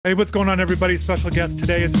Hey, what's going on, everybody? Special guest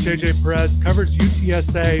today is JJ Perez, covers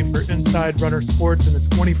UTSA for Inside Runner Sports and the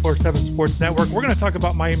 24/7 Sports Network. We're going to talk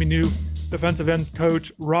about Miami new defensive end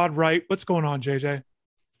coach Rod Wright. What's going on, JJ?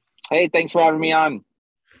 Hey, thanks for having me on.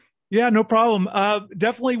 Yeah, no problem.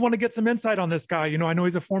 Definitely want to get some insight on this guy. I know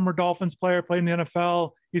he's a former Dolphins player, played in the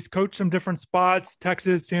NFL. He's coached some different spots: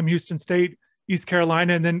 Texas, Sam Houston State, East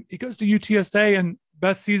Carolina, and then he goes to UTSA and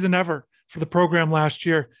best season ever for the program last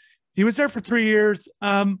year. He was there for 3 years.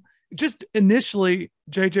 Just initially,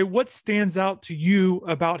 JJ, what stands out to you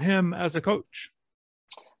about him as a coach?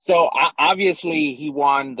 So obviously, he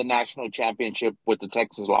won the national championship with the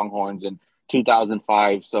Texas Longhorns in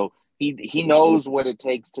 2005. So he knows what it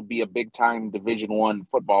takes to be a big time Division I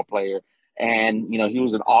football player. And he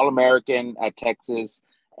was an All-American at Texas,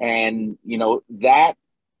 and that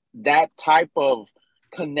type of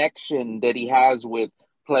connection that he has with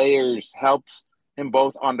players helps him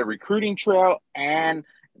both on the recruiting trail and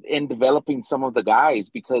in developing some of the guys,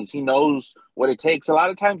 because he knows what it takes. A lot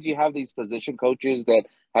of times you have these position coaches that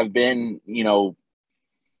have been,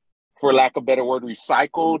 for lack of a better word,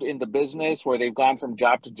 recycled in the business, where they've gone from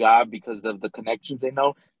job to job because of the connections they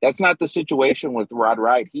know. That's not the situation with Rod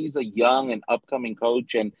Wright. He's a young and upcoming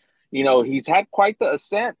coach, and he's had quite the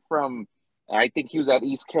ascent from, I think he was at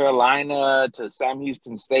East Carolina to Sam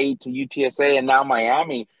Houston State to UTSA and now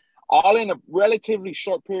Miami, all in a relatively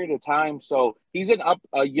short period of time. So he's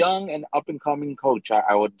a young and up-and-coming coach.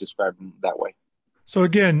 I would describe him that way. So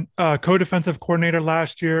again, co-defensive coordinator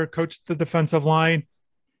last year, coached the defensive line.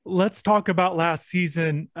 Let's talk about last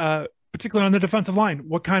season, particularly on the defensive line.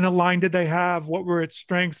 What kind of line did they have? What were its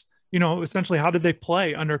strengths? Essentially, how did they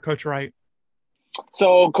play under Coach Wright?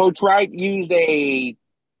 So Coach Wright used it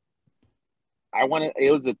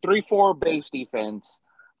was a 3-4 base defense.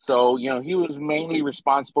 So, he was mainly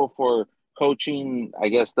responsible for coaching, I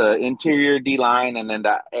guess, the interior D-line and then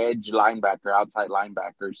the edge linebacker, outside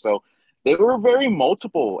linebacker. So they were very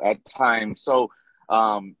multiple at times. So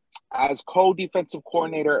as co-defensive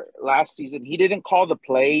coordinator last season, he didn't call the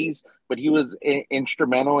plays, but he was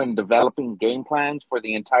instrumental in developing game plans for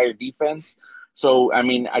the entire defense. So,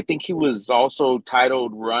 I think he was also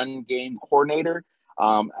titled run game coordinator.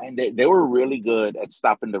 And they were really good at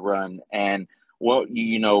stopping the run. And well,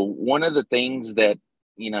 one of the things that,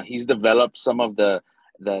 he's developed some of the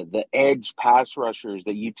edge pass rushers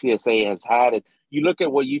that UTSA has had. You look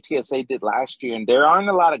at what UTSA did last year, and there aren't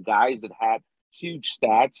a lot of guys that had huge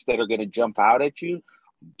stats that are going to jump out at you,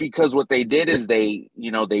 because what they did is they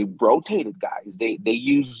rotated guys. They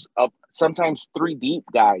use up sometimes 3 deep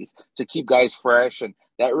guys to keep guys fresh. And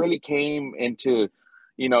that really came into,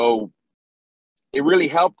 it really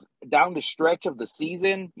helped down the stretch of the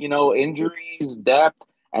season, injuries, depth,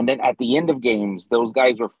 and then at the end of games, those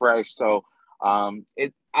guys were fresh. So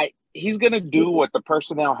he's going to do what the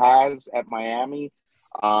personnel has at Miami,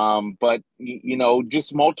 but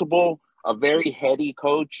just a very heady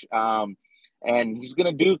coach, and he's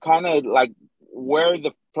going to do kind of like where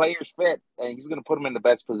the players fit, and he's going to put them in the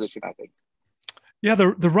best position, I think. Yeah,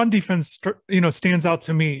 the run defense, stands out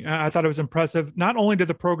to me. I thought it was impressive. Not only did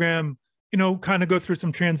the program kind of go through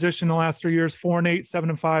some transition the last 3 years, 4-8,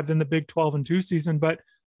 7-5, then the Big 12-2 season. But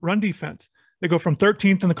run defense, they go from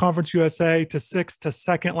 13th in the Conference USA to 6th to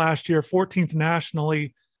 2nd last year, 14th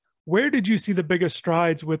nationally. Where did you see the biggest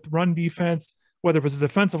strides with run defense, whether it was the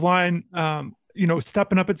defensive line,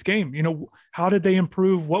 stepping up its game? How did they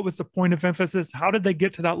improve? What was the point of emphasis? How did they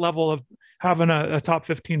get to that level of having a top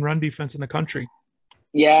 15 run defense in the country?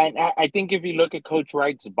 Yeah, and I think if you look at Coach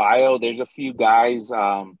Wright's bio, there's a few guys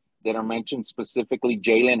that are mentioned specifically: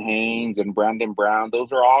 Jalen Haynes and Brandon Brown.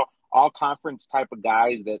 Those are all conference type of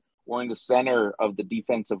guys that were in the center of the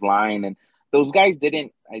defensive line. And those guys they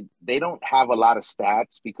don't have a lot of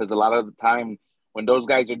stats, because a lot of the time when those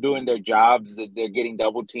guys are doing their jobs, they're getting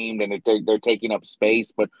double teamed and they're taking up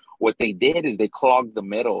space. But what they did is they clogged the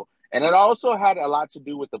middle. And it also had a lot to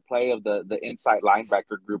do with the play of the inside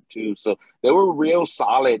linebacker group too. So they were real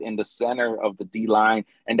solid in the center of the D-line.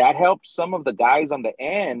 And that helped some of the guys on the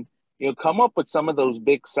end, come up with some of those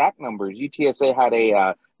big sack numbers. UTSA had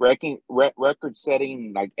a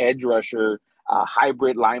record-setting like edge rusher,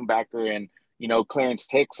 hybrid linebacker, and, Clarence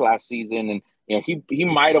Hicks last season. And, he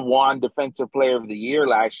might have won Defensive Player of the Year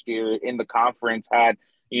last year in the conference had,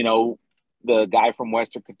 the guy from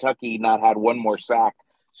Western Kentucky not had one more sack.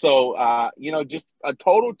 So, just a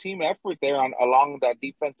total team effort there along that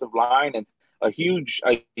defensive line, and a huge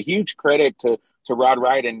credit to Rod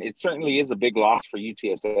Wright. And it certainly is a big loss for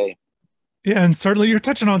UTSA. Yeah, and certainly you're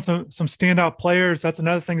touching on some standout players. That's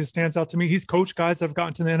another thing that stands out to me. He's coached guys that have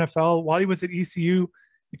gotten to the NFL. While he was at ECU,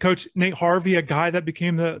 Coach Nate Harvey, a guy that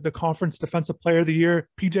became the conference defensive player of the year.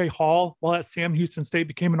 PJ Hall, while at Sam Houston State,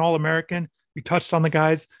 became an All-American. We touched on the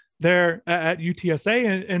guys there at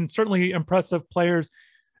UTSA, and certainly impressive players.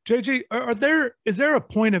 JJ, is there a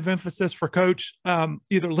point of emphasis for Coach,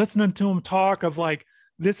 either listening to him talk of like,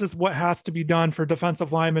 this is what has to be done for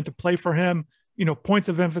defensive linemen to play for him, points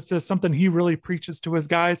of emphasis, something he really preaches to his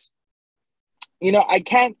guys? I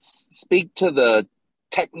can't speak to the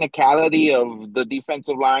technicality of the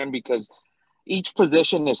defensive line because each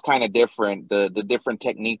position is kind of different, the different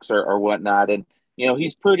techniques or whatnot. And,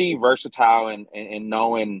 he's pretty versatile in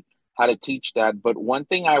knowing how to teach that. But one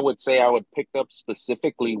thing I would say I would pick up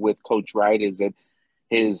specifically with Coach Wright is that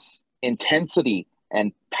his intensity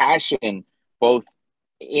and passion, both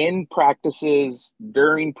in practices,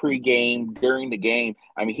 during pregame, during the game.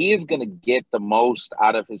 I mean, he is going to get the most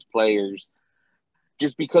out of his players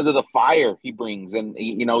just because of the fire he brings. And,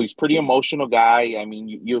 he's a pretty emotional guy. I mean,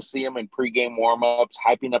 you'll see him in pregame warmups,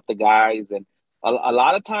 hyping up the guys. And a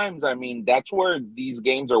lot of times, I mean, that's where these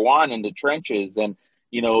games are won, in the trenches. And,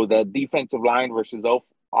 the defensive line versus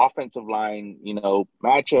offensive line,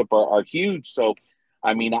 matchup are huge. So,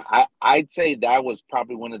 I mean, I'd say that was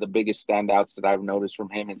probably one of the biggest standouts that I've noticed from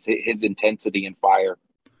him is his intensity and fire.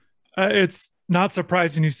 It's not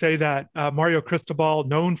surprising you say that. Mario Cristobal,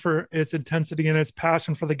 known for his intensity and his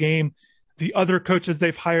passion for the game. The other coaches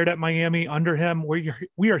they've hired at Miami under him,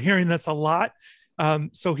 we are hearing this a lot.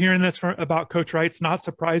 So hearing this about Coach Wright's not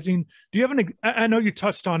surprising. Do you have I know you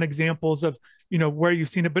touched on examples of, where you've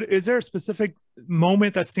seen it, but is there a specific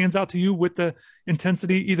moment that stands out to you with the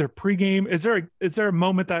intensity, either pregame? Is there a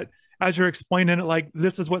moment that, as you're explaining it, like,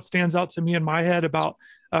 this is what stands out to me in my head about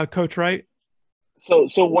Coach Wright? So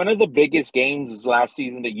one of the biggest games last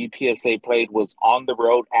season that UTSA played was on the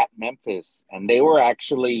road at Memphis, and they were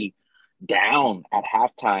actually down at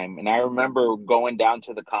halftime. And I remember going down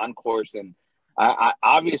to the concourse, and I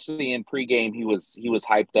obviously in pregame he was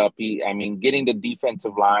hyped up. Getting the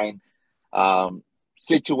defensive line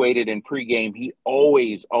situated in pregame, he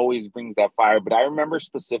always brings that fire. But I remember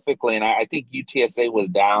specifically, and I think UTSA was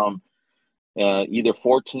down either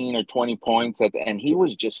 14 or 20 points and he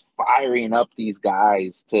was just firing up these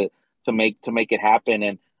guys to make it happen.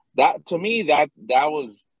 And that, to me, that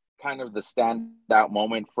was kind of the standout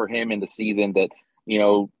moment for him in the season, that,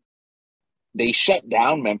 they shut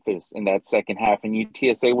down Memphis in that second half and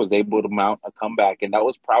UTSA was able to mount a comeback. And that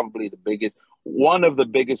was probably one of the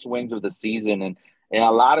biggest wins of the season. And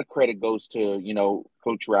a lot of credit goes to,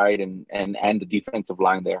 Coach Wright and the defensive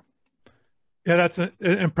line there. Yeah, that's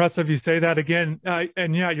impressive. You say that again.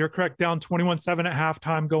 And yeah, you're correct. Down 21-7 at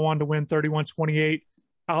halftime, go on to win 31-28,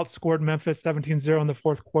 outscored Memphis 17-0 in the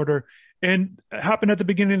fourth quarter. And it happened at the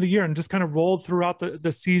beginning of the year and just kind of rolled throughout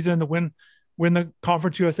the season, the win the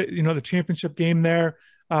Conference USA, the championship game there,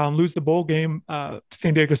 lose the bowl game to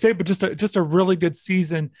San Diego State, but just a really good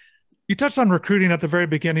season. You touched on recruiting at the very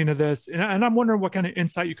beginning of this, and I'm wondering what kind of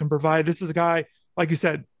insight you can provide. This is a guy, like you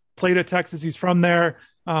said, played at Texas. He's from there.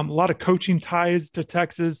 A lot of coaching ties to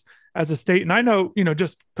Texas as a state. And I know,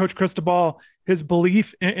 just Coach Cristobal, his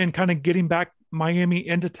belief in kind of getting back Miami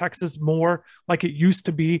into Texas more like it used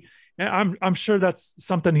to be. And I'm sure that's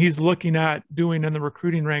something he's looking at doing in the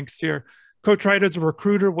recruiting ranks here. Coach Wright, as a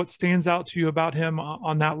recruiter, what stands out to you about him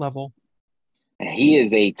on that level? He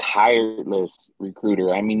is a tireless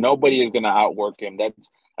recruiter. I mean, nobody is going to outwork him.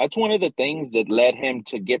 That's one of the things that led him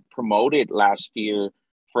to get promoted last year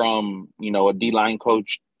from, a D-line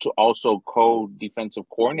coach to also co-defensive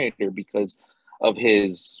coordinator, because of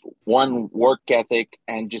his work ethic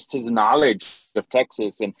and just his knowledge of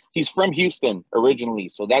Texas. And he's from Houston originally.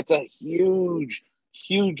 So that's a huge,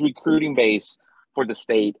 huge recruiting base for the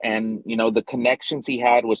state. And, the connections he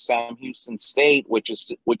had with Sam Houston State, which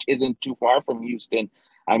isn't too far from Houston.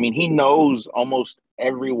 I mean, he knows almost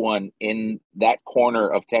everyone in that corner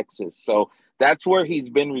of Texas. So that's where he's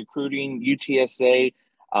been recruiting UTSA.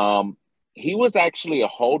 He was actually a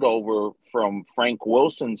holdover from Frank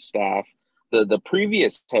Wilson's staff, the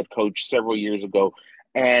previous head coach several years ago.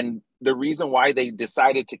 And the reason why they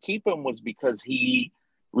decided to keep him was because he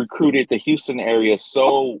recruited the Houston area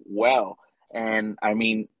so well. And I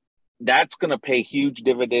mean, that's going to pay huge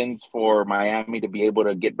dividends for Miami to be able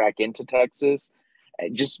to get back into Texas,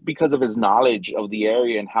 just because of his knowledge of the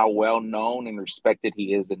area and how well known and respected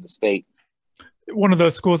he is in the state. One of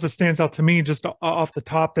those schools that stands out to me just off the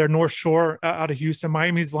top there, North Shore out of Houston.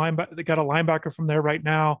 Miami's they got a linebacker from there right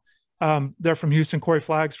now. They're from Houston, Corey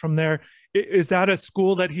Flagg's from there. Is that a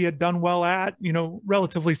school that he had done well at,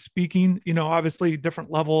 relatively speaking, obviously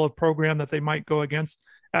different level of program that they might go against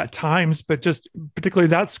at times, but just particularly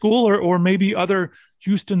that school or maybe other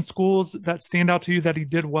Houston schools that stand out to you that he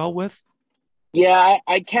did well with? Yeah,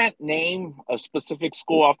 I can't name a specific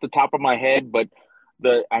school off the top of my head, but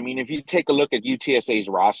if you take a look at UTSA's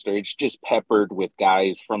roster, it's just peppered with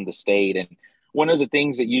guys from the state. And one of the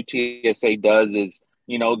things that UTSA does is,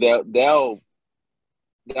 they'll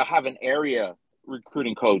have an area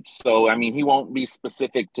recruiting coach. So, he won't be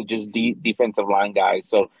specific to just defensive line guys.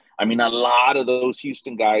 So, a lot of those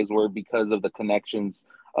Houston guys were because of the connections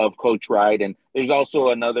of Coach Wright. And there's also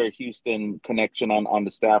another Houston connection on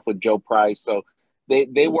the staff with Joe Price. So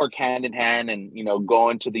they work hand in hand and,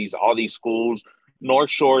 going to all these schools.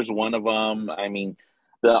 North Shore is one of them.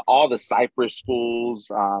 All the Cypress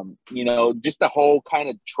schools, just the whole kind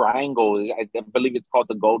of triangle. I believe it's called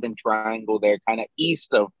the Golden Triangle there, kind of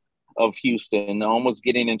east of Houston, almost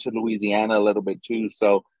getting into Louisiana a little bit too.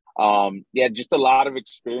 So, just a lot of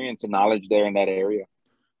experience and knowledge there in that area.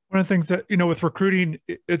 One of the things that, with recruiting,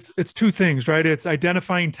 it's two things, right? It's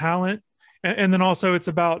identifying talent, and then also it's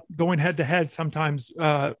about going head to head sometimes,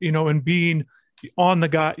 and being on the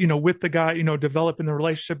guy, with the guy, developing the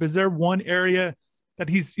relationship. Is there one area that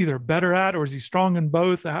he's either better at, or is he strong in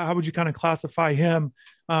both? How would you kind of classify him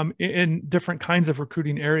in different kinds of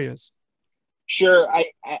recruiting areas? Sure.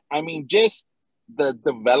 Just the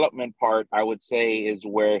development part, I would say, is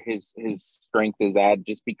where his strength is at,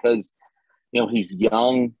 just because he's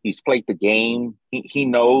young. He's played the game. He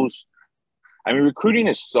knows. Recruiting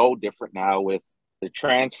is so different now with the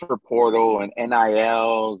transfer portal and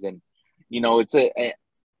NILs, and it's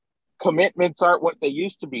commitments aren't what they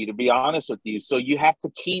used to be honest with you. So you have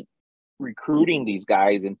to keep recruiting these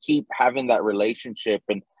guys and keep having that relationship.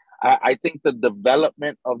 And I think the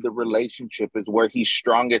development of the relationship is where he's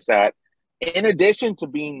strongest at. In addition to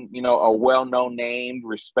being, a well-known name,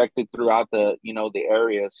 respected throughout the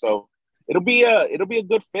area. So it'll be a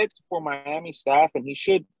good fit for Miami staff, and he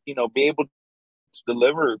should, be able to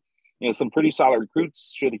deliver, some pretty solid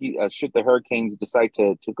recruits should the Hurricanes decide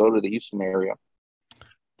to go to the Houston area.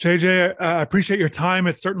 JJ, I appreciate your time.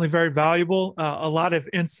 It's certainly very valuable. A lot of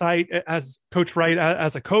insight as Coach Wright,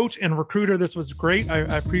 as a coach and recruiter. This was great. I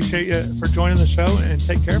appreciate you for joining the show, and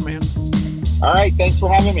take care, man. All right. Thanks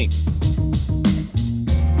for having me.